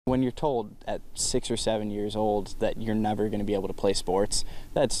When you're told at 6 or 7 years old that you're never going to be able to play sports,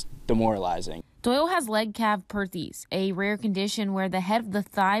 that's demoralizing. Doyle has leg calf perthes, a rare condition where the head of the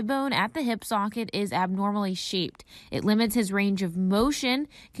thigh bone at the hip socket is abnormally shaped. It limits his range of motion,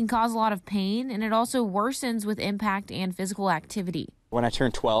 can cause a lot of pain, and it also worsens with impact and physical activity. When I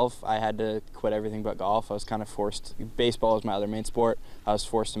turned 12, I had to quit everything but golf. I was kind of forced. Baseball was my other main sport. I was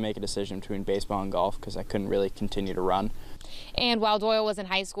forced to make a decision between baseball and golf because I couldn't really continue to run. And while Doyle was in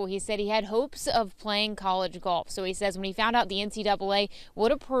high school, he said he had hopes of playing college golf. So he says when he found out the NCAA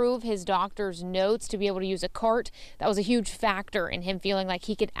would approve his doctor's notes to be able to use a cart, that was a huge factor in him feeling like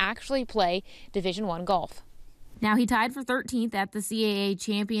he could actually play Division I golf. Now, he tied for 13th at the CAA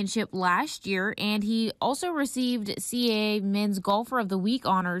championship last year, and he also received CAA Men's Golfer of the Week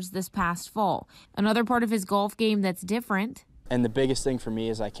honors this past fall. Another part of his golf game that's different. And the biggest thing for me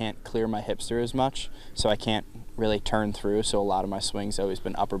is I can't clear my hips through as much, so I can't really turn through, so a lot of my swing's always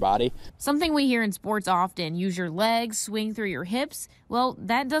been upper body. Something we hear in sports often, use your legs, swing through your hips. Well,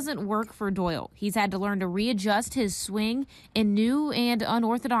 that doesn't work for Doyle. He's had to learn to readjust his swing in new and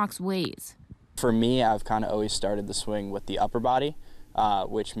unorthodox ways. For me, I've kind of always started the swing with the upper body,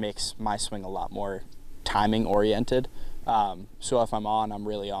 which makes my swing a lot more timing oriented. So if I'm on, I'm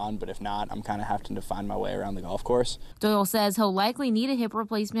really on, but if not, I'm kind of having to find my way around the golf course. Doyle says he'll likely need a hip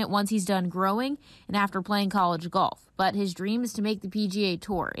replacement once he's done growing and after playing college golf. But his dream is to make the PGA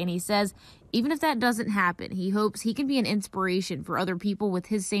Tour, and he says even if that doesn't happen, he hopes he can be an inspiration for other people with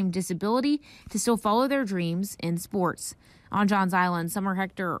his same disability to still follow their dreams in sports. On Johns Island, Summer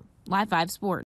Hector, Live 5 Sports.